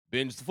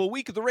Binge the full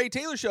week of The Ray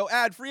Taylor Show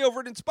ad-free over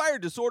at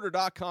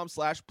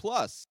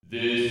inspireddisorder.com/plus.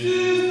 This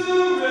is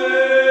The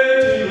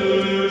Ray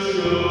Taylor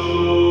Show.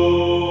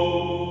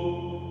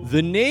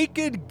 The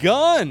Naked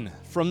Gun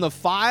from the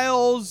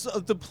files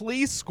of the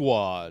Police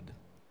Squad.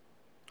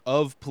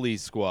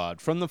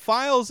 From the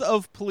files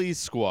of Police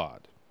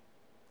Squad.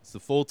 It's the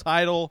full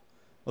title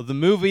of the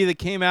movie that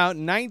came out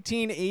in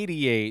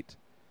 1988.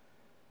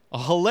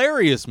 A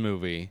hilarious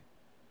movie.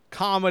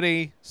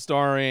 Comedy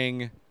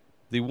starring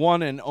the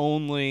one and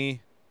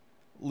only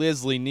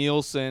Leslie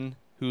Nielsen,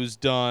 who's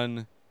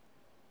done,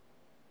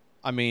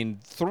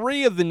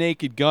 3 of the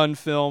Naked Gun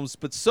films,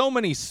 but so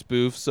many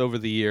spoofs over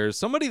the years.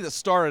 Somebody that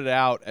started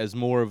out as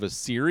more of a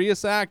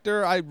serious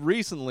actor. I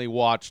recently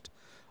watched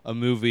a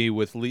movie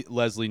with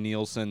Leslie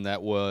Nielsen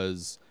that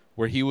was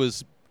where he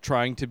was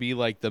trying to be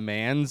like the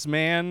man's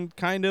man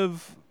kind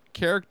of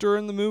character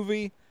in the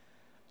movie.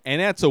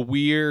 And that's a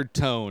weird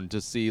tone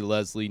to see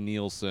Leslie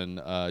Nielsen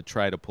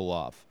try to pull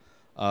off.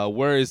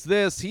 Whereas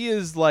this, he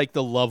is like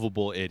the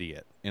lovable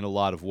idiot in a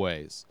lot of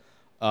ways.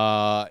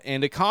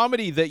 And a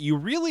comedy that you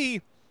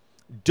really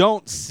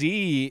don't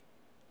see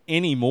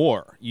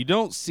anymore. You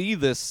don't see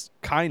this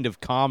kind of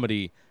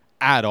comedy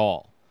at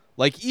all.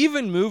 Like,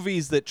 even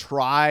movies that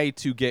try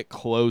to get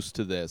close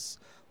to this,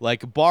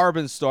 like Barb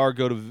and Star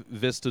Go to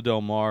Vista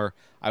Del Mar,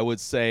 I would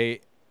say,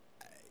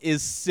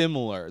 is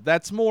similar.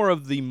 That's more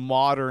of the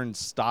modern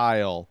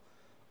style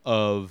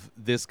of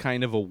this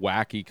kind of a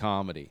wacky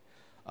comedy.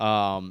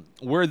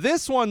 Where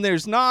this one,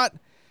 it's not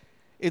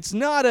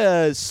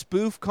a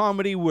spoof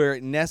comedy where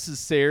it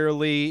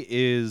necessarily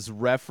is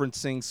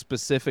referencing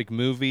specific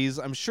movies.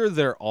 I'm sure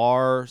there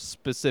are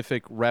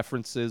specific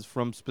references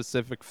from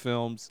specific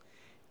films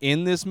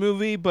in this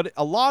movie, but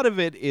a lot of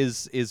it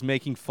is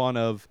making fun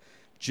of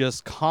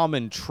just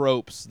common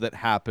tropes that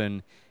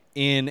happen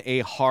in a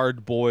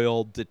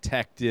hard-boiled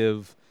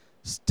detective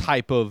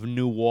type of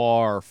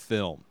noir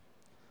film,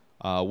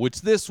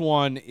 which this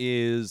one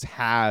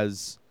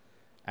has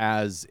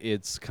as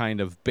its kind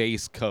of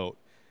base coat,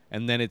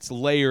 and then it's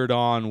layered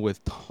on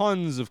with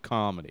tons of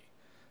comedy.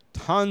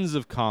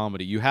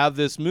 You have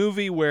this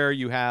movie where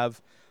you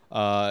have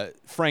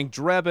Frank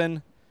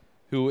Drebin,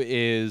 who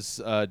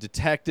is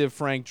Detective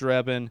Frank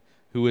Drebin,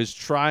 who is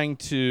trying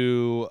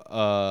to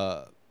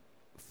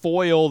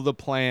foil the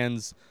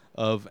plans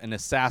of an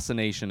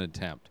assassination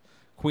attempt.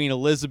 Queen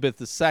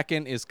Elizabeth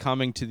II is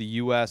coming to the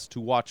U.S.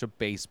 to watch a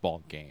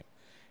baseball game.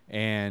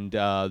 And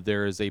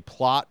there is a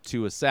plot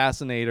to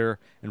assassinate her,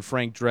 and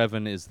Frank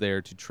Drebin is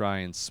there to try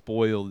and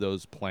spoil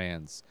those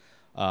plans.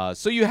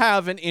 So you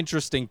have an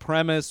interesting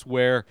premise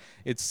where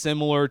it's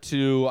similar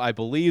to, I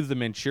believe, The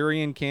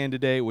Manchurian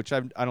Candidate, which I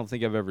don't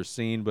think I've ever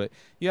seen, but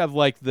you have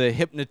like the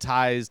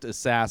hypnotized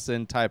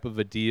assassin type of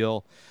a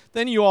deal.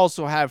 Then you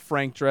also have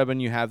Frank Drebin.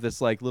 You have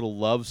this like little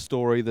love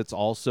story that's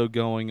also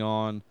going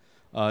on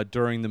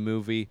during the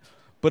movie.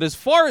 But as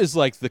far as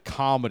like the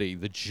comedy,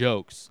 the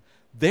jokes,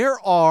 there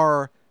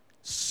are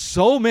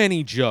so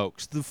many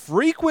jokes. The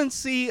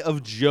frequency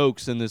of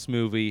jokes in this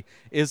movie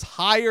is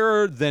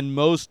higher than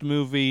most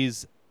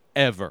movies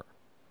ever.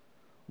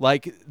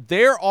 Like,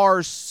 there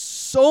are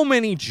so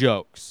many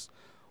jokes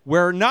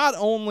where not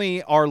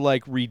only are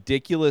like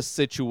ridiculous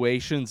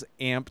situations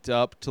amped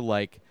up to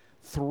like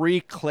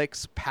 3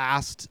 clicks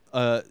past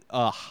a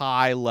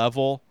high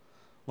level.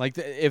 Like,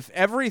 if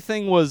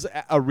everything was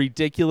a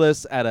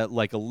ridiculous at a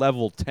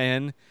level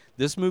 10,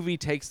 this movie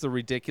takes the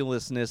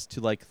ridiculousness to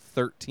like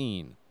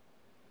 13.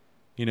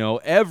 You know,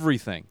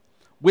 everything,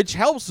 which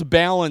helps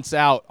balance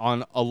out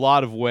on a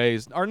lot of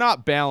ways, or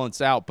not balance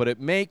out, but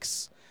it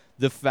makes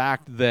the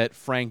fact that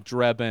Frank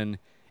Drebin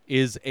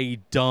is a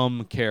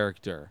dumb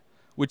character,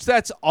 which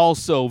that's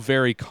also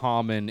very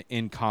common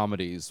in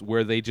comedies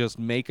where they just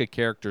make a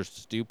character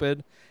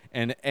stupid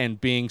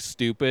and being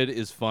stupid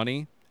is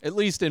funny. At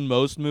least in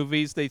most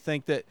movies, they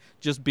think that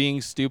just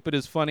being stupid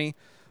is funny.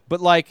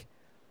 But like,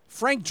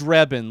 Frank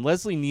Drebin,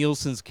 Leslie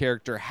Nielsen's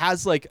character,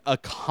 has like a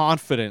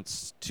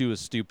confidence to his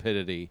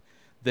stupidity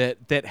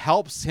that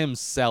helps him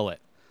sell it.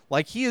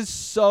 Like, he is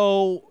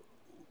so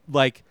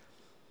like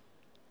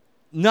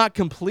not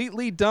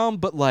completely dumb,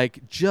 but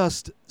like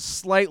just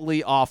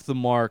slightly off the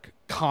mark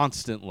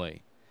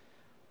constantly.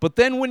 But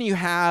then when you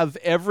have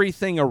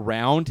everything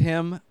around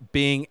him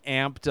being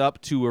amped up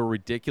to a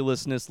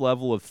ridiculousness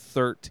level of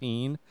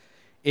 13,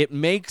 it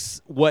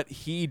makes what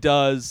he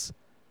does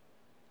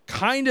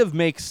kind of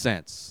makes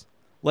sense.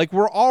 Like,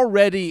 we're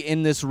already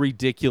in this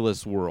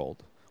ridiculous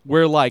world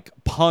where like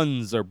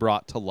puns are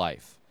brought to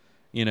life,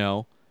 you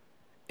know,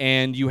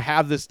 and you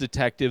have this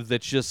detective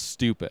that's just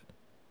stupid,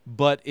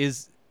 but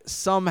is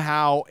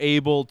somehow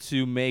able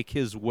to make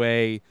his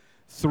way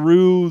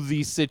through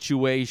the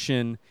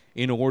situation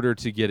in order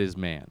to get his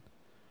man,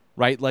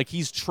 right? Like,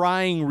 he's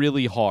trying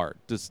really hard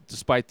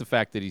despite the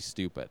fact that he's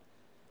stupid.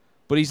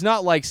 But he's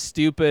not like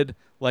stupid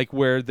like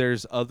where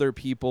there's other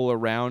people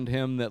around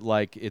him that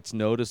like it's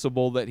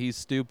noticeable that he's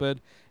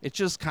stupid. It's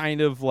just kind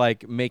of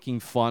like making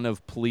fun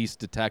of police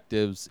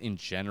detectives in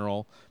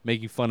general,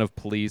 making fun of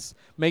police,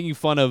 making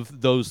fun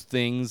of those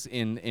things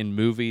in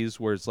movies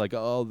where it's like,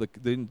 oh,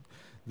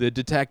 the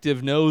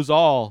detective knows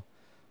all,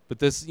 but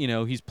this,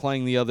 he's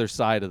playing the other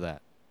side of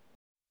that.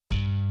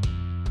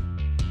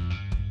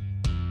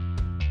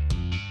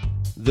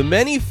 The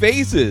Many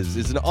Faces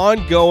is an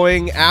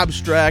ongoing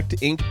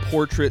abstract ink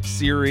portrait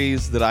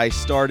series that I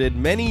started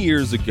many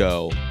years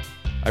ago.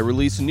 I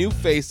release a new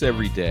face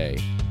every day,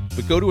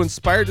 but go to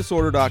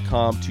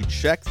inspireddisorder.com to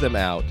check them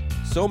out.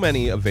 So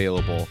many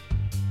available.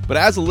 But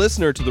as a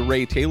listener to The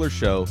Ray Taylor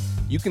Show,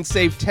 you can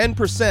save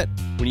 10%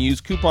 when you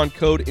use coupon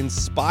code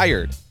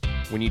INSPIRED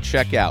when you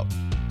check out.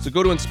 So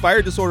go to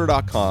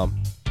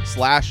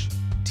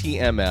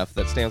inspireddisorder.com/TMF,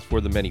 that stands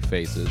for The Many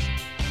Faces.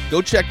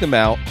 Go check them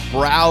out,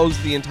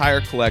 browse the entire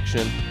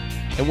collection,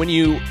 and when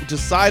you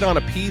decide on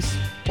a piece,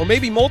 or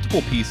maybe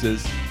multiple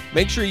pieces,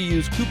 make sure you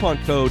use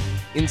coupon code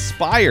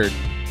INSPIRED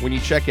when you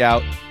check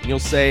out, and you'll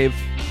save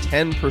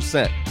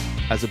 10%.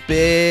 As a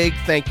big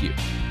thank you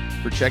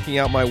for checking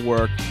out my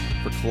work,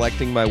 for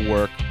collecting my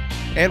work,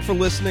 and for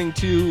listening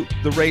to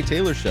The Ray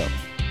Taylor Show.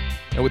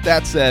 And with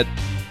that said,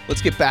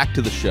 let's get back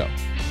to the show.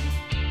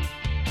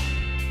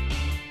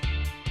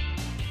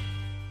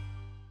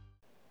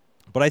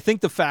 But I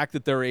think the fact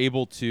that they're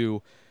able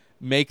to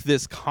make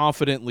this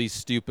confidently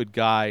stupid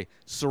guy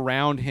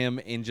surround him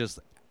in just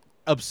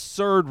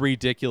absurd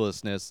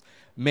ridiculousness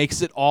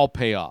makes it all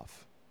pay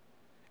off.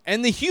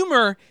 And the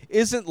humor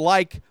isn't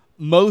like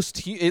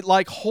it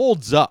like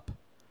holds up,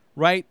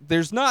 right?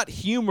 There's not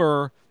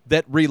humor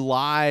that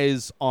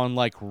relies on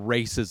like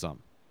racism.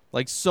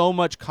 Like so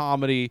much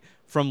comedy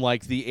from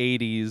like the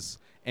 80s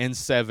and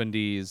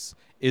 70s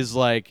is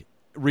like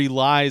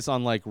relies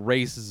on like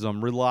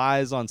racism,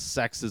 relies on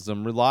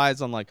sexism,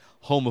 relies on like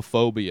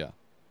homophobia.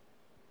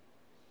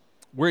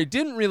 Where it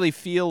didn't really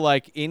feel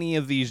like any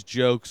of these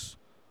jokes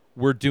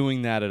were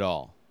doing that at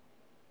all.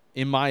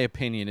 In my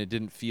opinion, it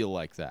didn't feel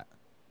like that.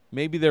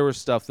 Maybe there was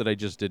stuff that I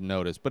just didn't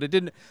notice, but it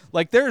didn't,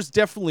 like there's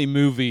definitely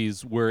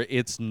movies where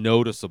it's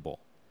noticeable.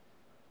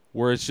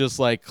 Where it's just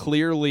like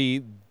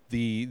clearly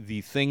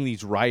the thing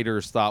these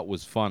writers thought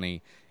was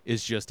funny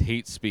is just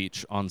hate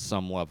speech on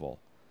some level.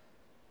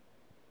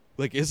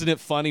 Like, isn't it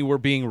funny we're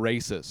being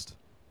racist?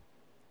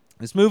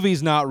 This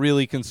movie's not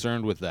really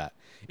concerned with that.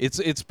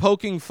 It's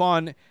poking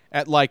fun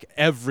at like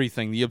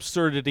everything, the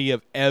absurdity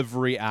of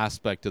every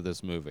aspect of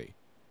this movie,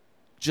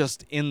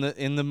 just in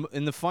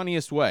the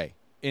funniest way.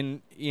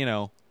 It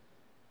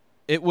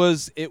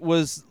was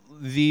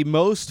the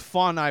most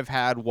fun I've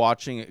had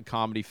watching a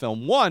comedy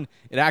film. One,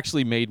 it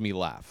actually made me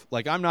laugh.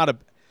 Like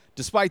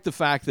despite the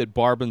fact that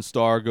Barb and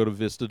Star Go to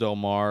Vista Del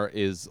Mar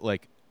is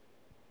like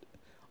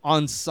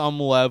on some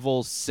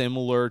level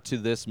similar to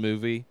this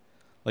movie,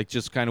 like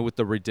just kind of with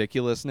the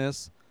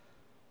ridiculousness.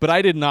 But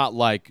I did not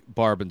like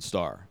Barb and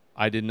Star.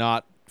 I did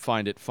not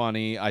find it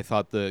funny. I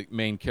thought the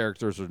main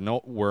characters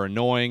were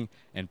annoying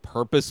and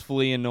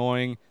purposefully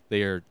annoying.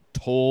 They are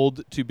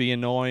told to be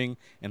annoying,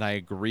 and I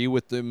agree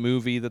with the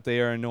movie that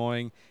they are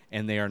annoying,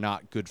 and they are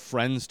not good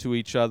friends to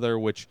each other,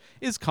 which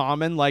is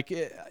common. Like,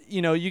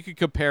 you could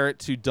compare it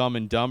to Dumb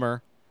and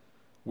Dumber,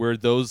 where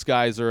those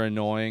guys are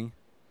annoying.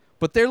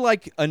 But they're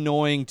like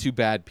annoying to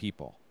bad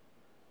people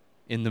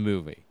in the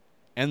movie.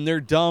 And they're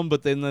dumb,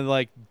 but then they're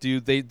like,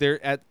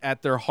 they're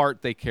at their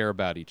heart, they care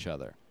about each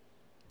other.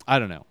 I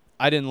don't know.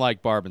 I didn't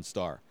like Barb and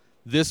Star.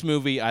 This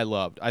movie I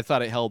loved. I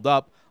thought it held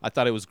up. I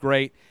thought it was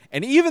great.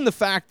 And even the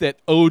fact that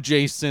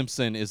O.J.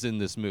 Simpson is in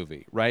this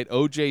movie, right?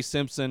 O.J.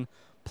 Simpson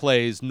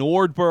plays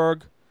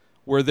Nordberg,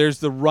 where there's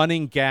the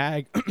running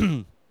gag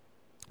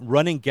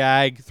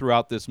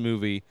throughout this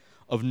movie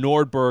of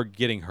Nordberg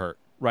getting hurt,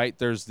 right?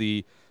 There's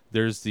the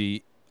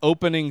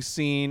opening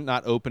scene,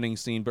 not opening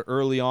scene, but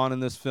early on in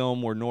this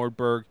film where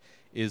Nordberg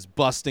is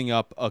busting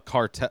up a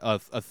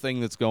thing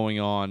that's going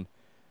on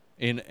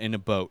in a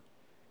boat.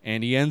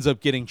 And he ends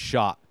up getting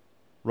shot,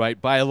 right,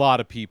 by a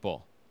lot of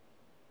people.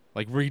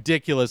 Like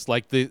ridiculous,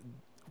 like the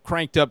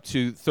cranked up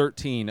to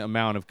 13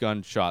 amount of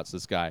gunshots,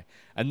 this guy.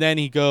 And then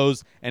he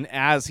goes, and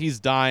as he's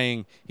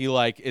dying,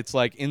 it's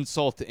like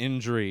insult to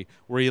injury,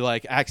 where he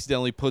like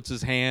accidentally puts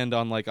his hand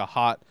on like a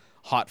hot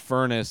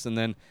furnace, and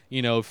then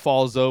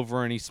falls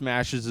over and he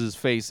smashes his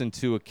face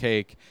into a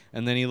cake,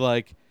 and then he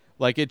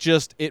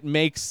it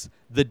makes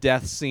the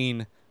death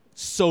scene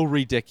so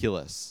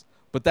ridiculous.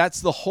 But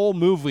that's the whole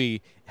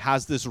movie,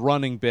 has this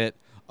running bit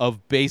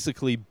of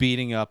basically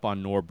beating up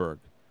on Nordberg,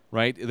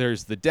 right?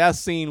 There's the death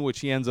scene,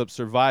 which he ends up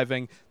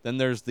surviving. Then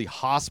there's the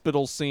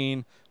hospital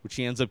scene, which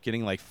he ends up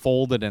getting like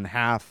folded in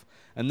half.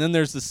 And then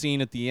there's the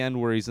scene at the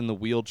end where he's in the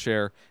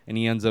wheelchair and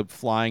he ends up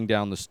flying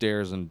down the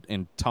stairs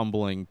and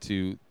tumbling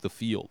to the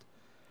field,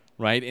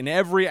 right? In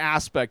every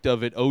aspect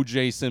of it,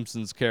 O.J.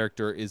 Simpson's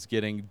character is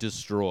getting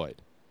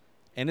destroyed.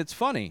 And it's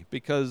funny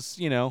because,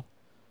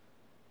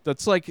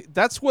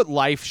 that's what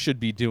life should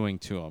be doing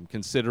to him,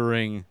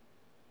 considering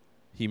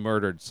he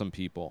murdered some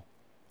people.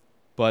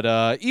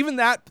 But even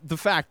the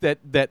fact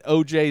that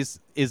O.J.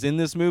 is in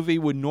this movie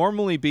would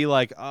normally be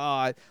like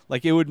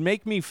it would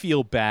make me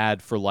feel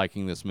bad for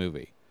liking this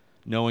movie,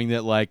 knowing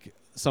that like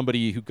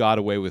somebody who got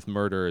away with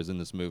murder is in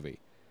this movie.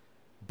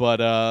 But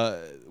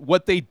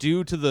what they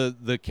do to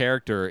the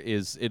character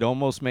it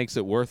almost makes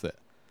it worth it.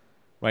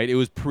 right? It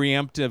was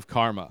preemptive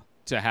karma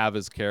to have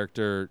his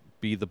character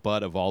be the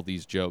butt of all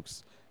these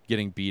jokes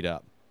getting beat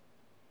up.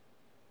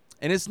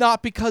 And it's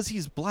not because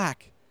he's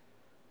black.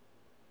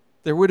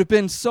 There would have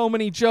been so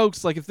many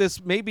jokes. Like if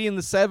this, maybe in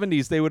the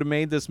 70s, they would have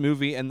made this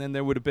movie and then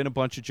there would have been a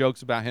bunch of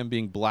jokes about him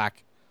being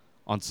black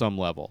on some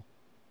level.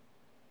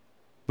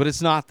 But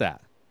it's not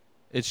that.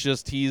 It's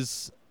just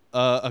he's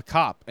a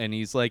cop, and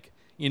he's like,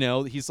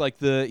 he's like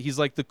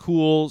the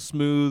cool,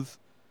 smooth,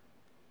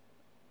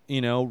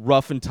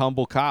 rough and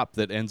tumble cop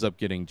that ends up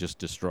getting just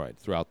destroyed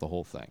throughout the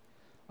whole thing,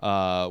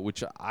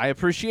 which I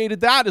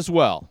appreciated that as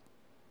well.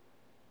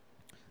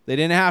 They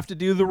didn't have to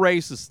do the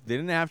racist. They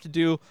didn't have to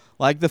do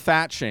like the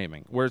fat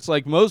shaming, where it's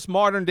like most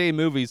modern day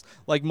movies,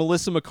 like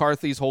Melissa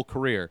McCarthy's whole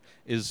career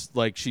is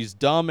like she's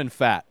dumb and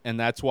fat, and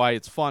that's why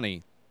it's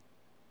funny.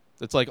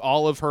 It's like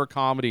all of her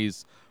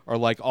comedies are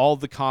like all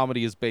the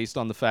comedy is based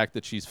on the fact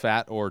that she's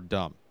fat or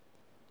dumb.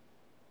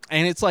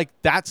 And it's like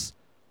that's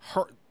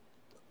her.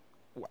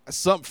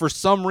 For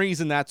some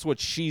reason, that's what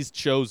she's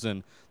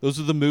chosen. Those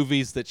are the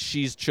movies that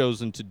she's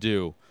chosen to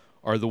do,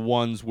 are the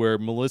ones where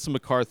Melissa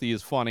McCarthy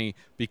is funny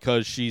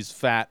because she's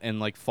fat and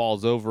like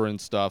falls over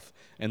and stuff,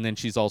 and then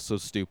she's also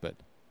stupid.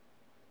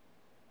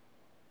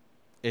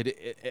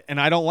 And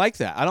I don't like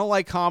that. I don't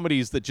like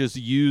comedies that just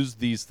use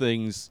these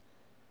things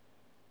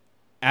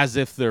as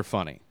if they're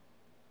funny.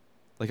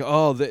 Like,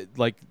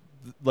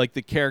 like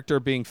the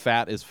character being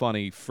fat is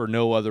funny for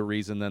no other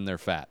reason than they're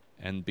fat.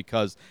 And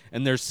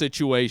there's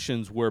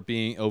situations where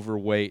being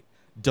overweight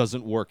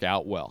doesn't work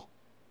out well,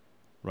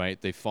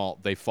 right? They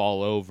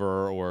fall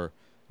over, or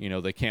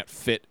they can't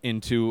fit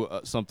into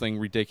something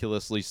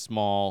ridiculously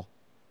small.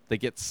 They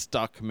get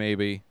stuck,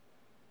 maybe.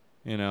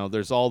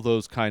 There's all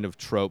those kind of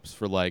tropes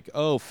for like,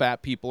 oh,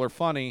 fat people are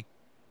funny.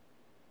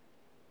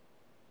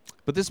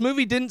 But this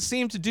movie didn't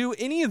seem to do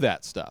any of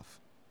that stuff,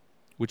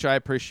 which I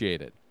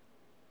appreciated.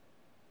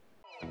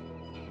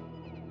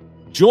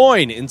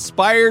 Join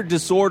Inspired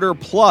Disorder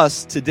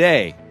Plus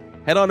today.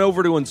 Head on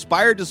over to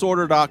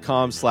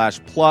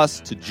inspireddisorder.com/plus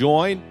to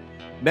join.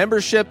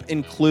 Membership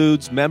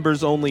includes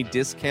members-only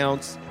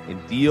discounts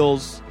and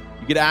deals.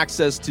 You get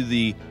access to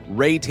the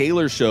Ray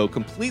Taylor Show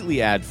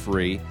completely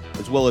ad-free,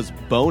 as well as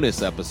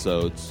bonus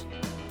episodes.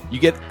 You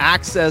get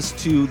access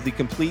to the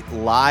complete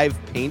live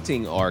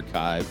painting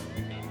archive.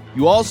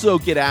 You also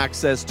get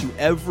access to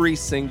every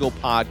single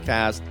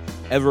podcast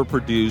ever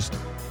produced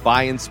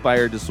by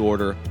Inspired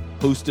Disorder,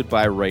 hosted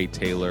by Ray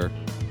Taylor.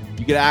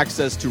 You get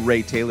access to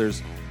Ray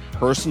Taylor's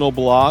personal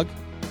blog,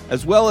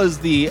 as well as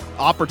the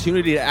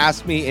opportunity to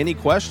ask me any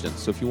questions.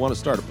 So if you want to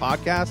start a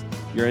podcast,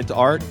 you're into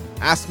art,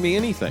 ask me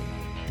anything.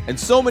 And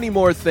so many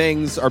more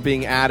things are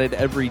being added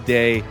every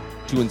day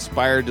to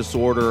Inspired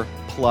Disorder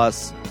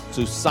Plus.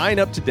 So sign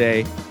up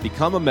today,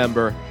 become a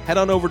member, head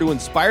on over to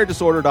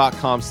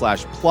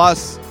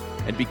inspireddisorder.com/plus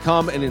and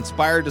become an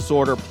Inspired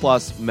Disorder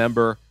Plus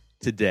member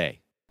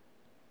today.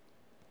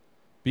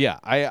 But yeah,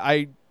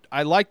 I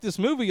like this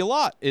movie a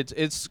lot.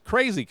 It's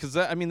crazy because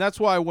that's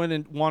why I went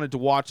and wanted to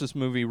watch this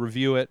movie,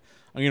 review it.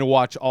 I'm going to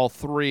watch all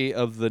 3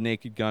 of the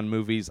Naked Gun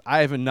movies.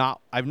 I've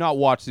not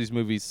watched these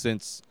movies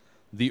since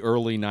the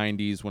early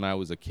 90s when I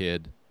was a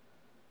kid.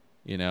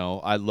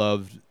 I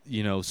loved,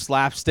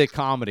 slapstick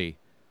comedy.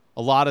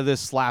 A lot of this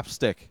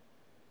slapstick.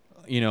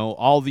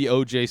 All the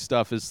OJ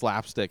stuff is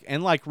slapstick,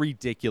 and like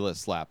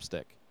ridiculous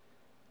slapstick.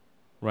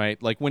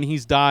 Right? Like when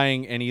he's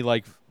dying and he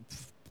like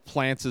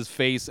plants his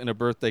face in a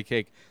birthday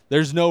cake.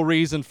 There's no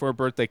reason for a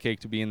birthday cake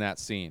to be in that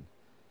scene.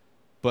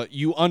 But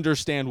you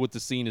understand what the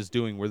scene is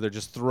doing, where they're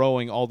just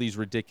throwing all these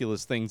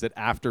ridiculous things that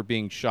after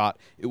being shot,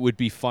 it would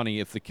be funny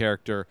if the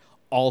character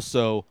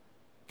also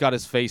got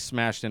his face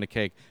smashed in a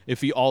cake,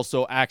 if he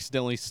also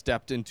accidentally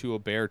stepped into a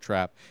bear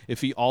trap,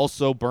 if he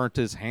also burnt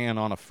his hand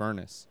on a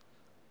furnace.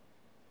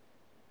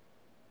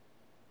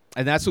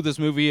 And that's what this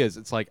movie is.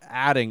 It's like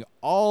adding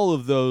all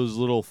of those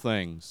little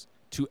things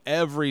to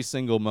every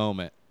single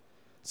moment.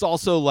 It's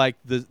also like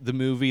the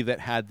movie that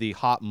had the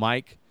hot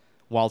mic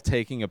while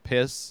taking a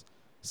piss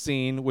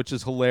scene, which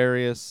is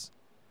hilarious.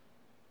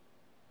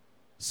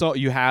 So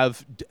you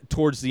have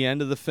towards the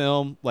end of the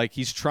film, like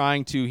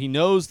he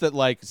knows that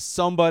like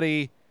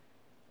somebody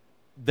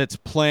that's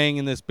playing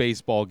in this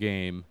baseball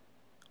game,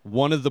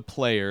 one of the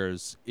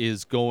players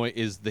is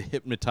the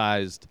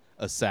hypnotized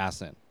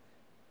assassin.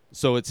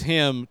 So it's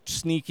him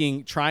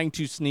trying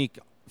to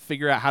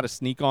figure out how to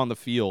sneak on the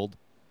field,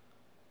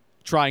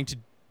 trying to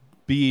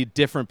be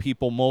different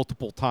people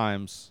multiple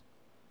times.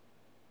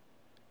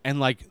 And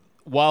like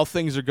while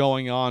things are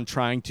going on,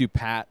 trying to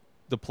pat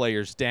the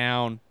players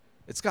down.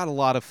 It's got a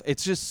lot of,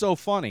 it's just so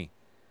funny.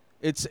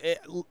 I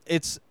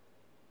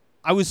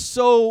was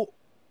so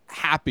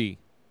happy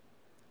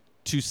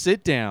to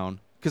sit down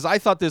because I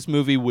thought this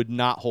movie would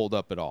not hold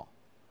up at all.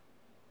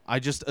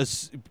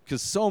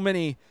 Because so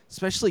many,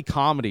 especially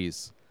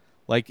comedies,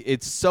 like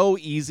it's so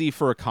easy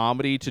for a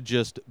comedy to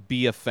just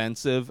be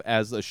offensive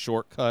as a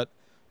shortcut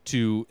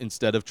to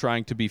instead of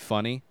trying to be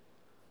funny.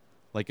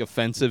 Like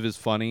offensive is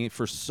funny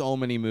for so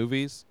many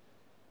movies.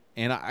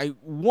 And I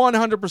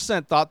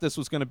 100% thought this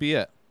was going to be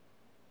it.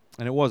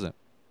 And it wasn't.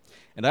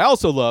 And I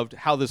also loved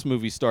how this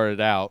movie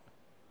started out.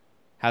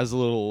 Has a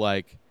little,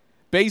 like,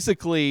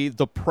 basically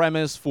the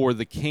premise for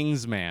The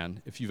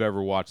Kingsman, if you've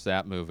ever watched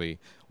that movie,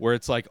 where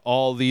it's like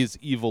all these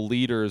evil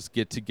leaders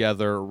get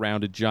together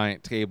around a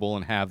giant table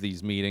and have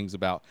these meetings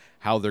about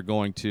how they're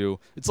going to.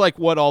 It's like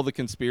what all the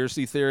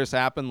conspiracy theorists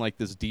happen, like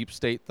this deep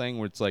state thing,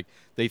 where it's like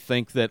they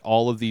think that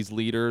all of these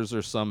leaders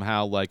are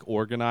somehow like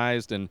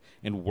organized and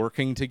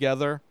working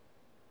together,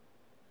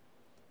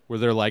 where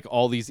they're like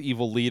all these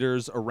evil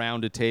leaders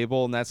around a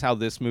table, and that's how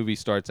this movie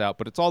starts out.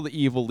 But it's all the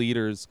evil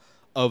leaders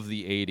of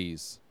the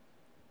 80s,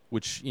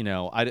 which, you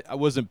know, I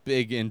wasn't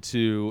big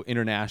into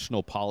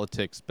international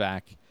politics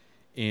back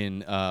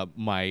in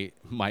my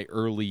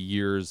early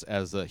years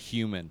as a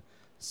human.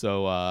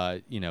 So,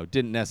 you know,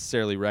 didn't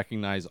necessarily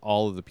recognize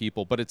all of the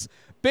people. But it's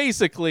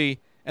basically,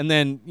 and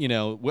then, you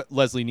know,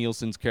 Leslie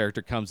Nielsen's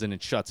character comes in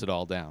and shuts it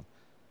all down.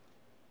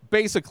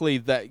 Basically,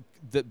 the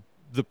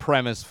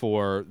premise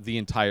for the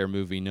entire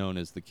movie known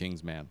as The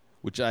Kingsman,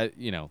 which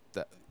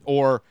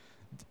or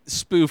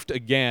spoofed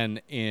again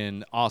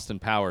in Austin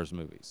Powers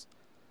movies.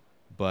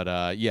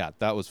 But, yeah,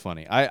 that was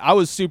funny. I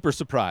was super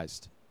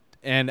surprised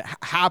and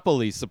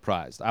happily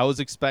surprised. I was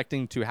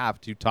expecting to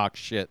have to talk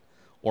shit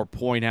or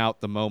point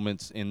out the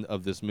moments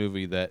of this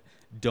movie that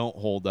don't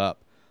hold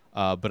up.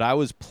 But I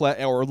was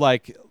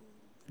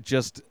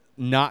just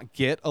not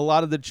get a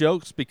lot of the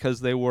jokes because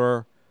they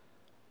were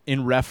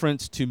in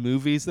reference to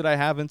movies that I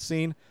haven't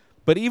seen.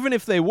 But even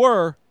if they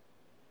were,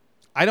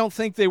 I don't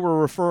think they were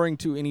referring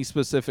to any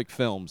specific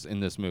films in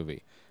this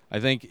movie. I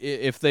think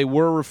if they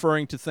were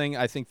referring to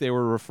I think they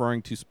were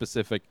referring to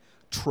specific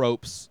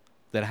tropes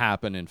that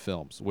happen in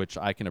films, which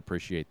I can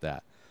appreciate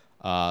that.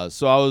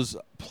 So I was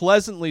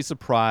pleasantly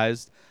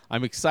surprised.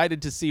 I'm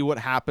excited to see what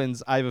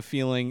happens. I have a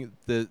feeling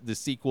the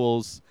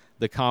sequels,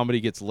 the comedy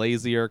gets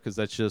lazier because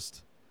that's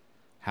just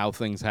how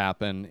things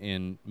happen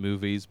in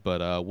movies,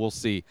 but we'll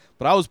see.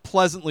 But I was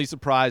pleasantly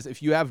surprised.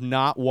 If you have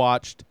not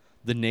watched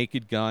The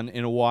Naked Gun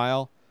in a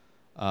while,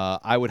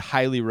 I would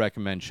highly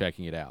recommend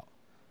checking it out.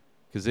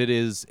 Because it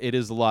is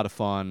a lot of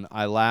fun.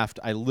 I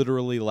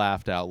literally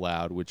laughed out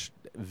loud, which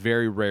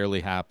very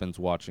rarely happens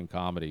watching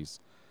comedies,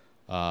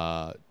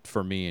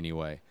 for me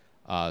anyway.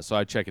 So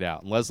I'd check it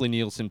out. And Leslie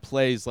Nielsen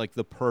plays like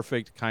the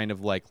perfect kind of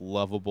like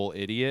lovable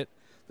idiot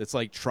that's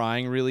like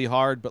trying really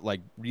hard but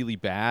like really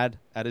bad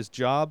at his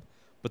job,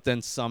 but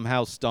then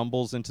somehow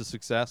stumbles into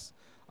success.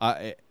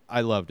 I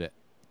loved it,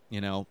 you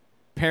know,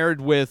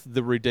 paired with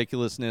the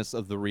ridiculousness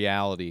of the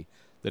reality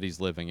that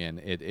he's living in.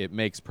 It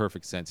makes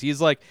perfect sense.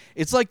 It's like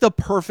the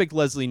perfect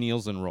Leslie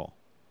Nielsen role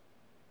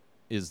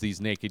is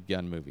these Naked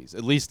Gun movies.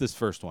 At least this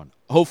first one.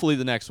 Hopefully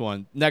the next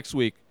one. Next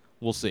week,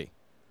 we'll see.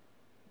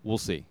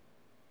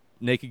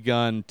 Naked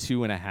Gun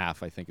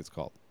 2.5, I think it's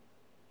called.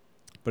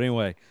 But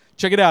anyway,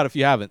 check it out if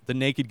you haven't. The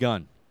Naked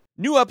Gun.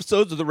 New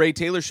episodes of The Ray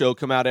Taylor Show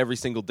come out every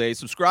single day.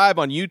 Subscribe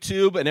on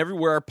YouTube and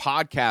everywhere our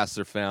podcasts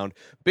are found.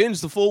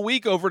 Binge the full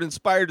week over at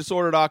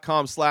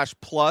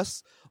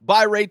inspireddisorder.com/plus.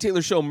 Buy Ray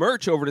Taylor Show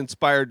merch over at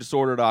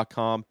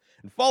inspireddisorder.com.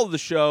 And follow the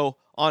show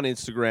on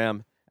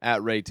Instagram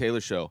at Ray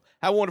Taylor Show.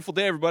 Have a wonderful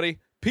day, everybody.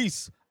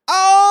 Peace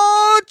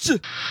out!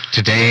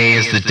 Today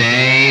is the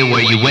day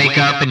where you wake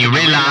up and you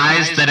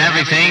realize that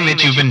everything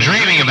that you've been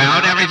dreaming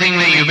about, everything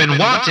that you've been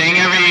wanting,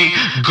 every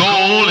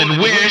goal and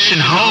wish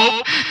and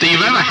hope that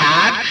you've ever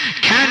had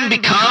can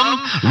become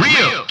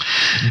real.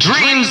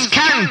 Dreams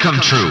can come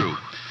true.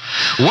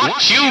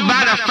 What you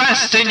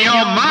manifest in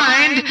your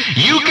mind,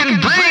 you can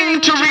bring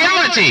to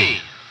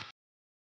reality.